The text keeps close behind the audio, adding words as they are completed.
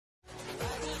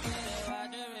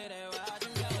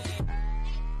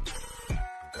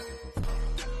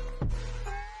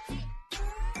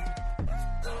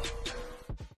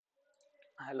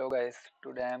Hello guys,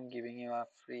 today I am giving you a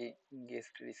free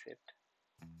guest reset.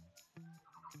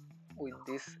 With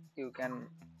this you can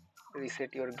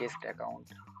reset your guest account.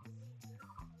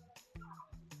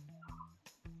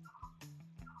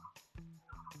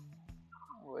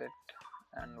 Wait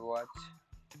and watch.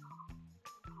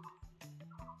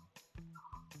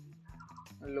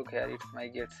 Look here, it's my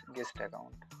guest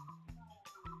account.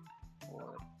 Wait,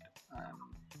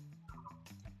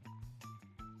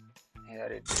 here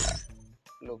it is.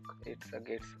 Look, it's a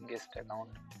guest account.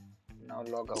 Now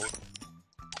log out.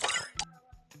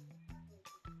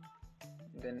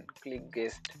 Then click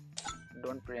guest.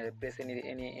 Don't press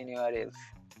anywhere else.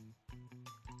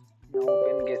 Now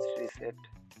open guest reset.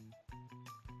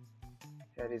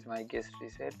 Here is my guest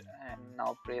reset, and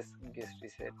now press guest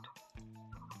reset.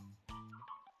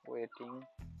 Waiting.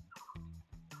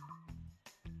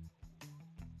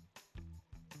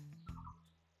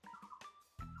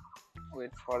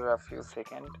 Wait for a few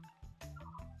seconds.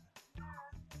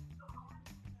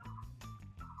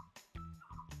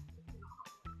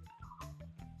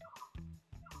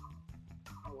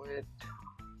 Wait.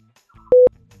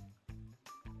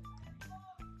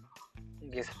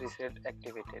 Guest reset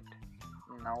activated.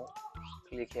 Now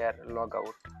click here log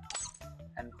out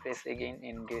and press again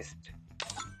in guest.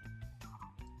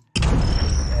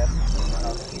 Here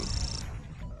now see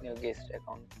new guest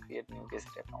account. Create new guest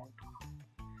account.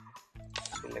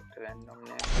 Select random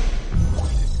name.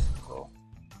 Go.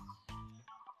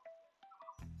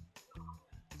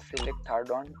 Select third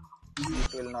one.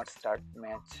 It will not start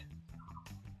match.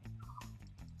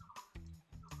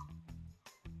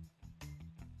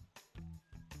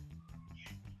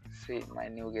 See my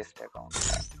new guest account.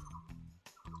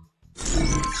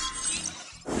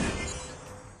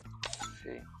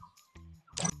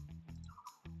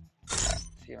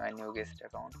 See my new guest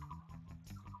account.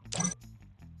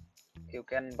 You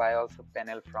can buy also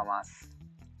panel from us.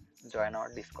 Join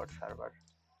our Discord server.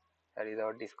 Here is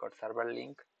our Discord server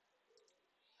link,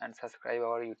 and subscribe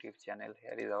our YouTube channel.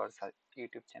 Here is our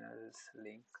YouTube channel's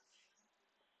link.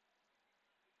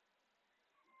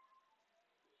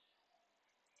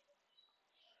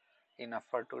 Enough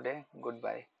for today.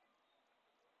 Goodbye.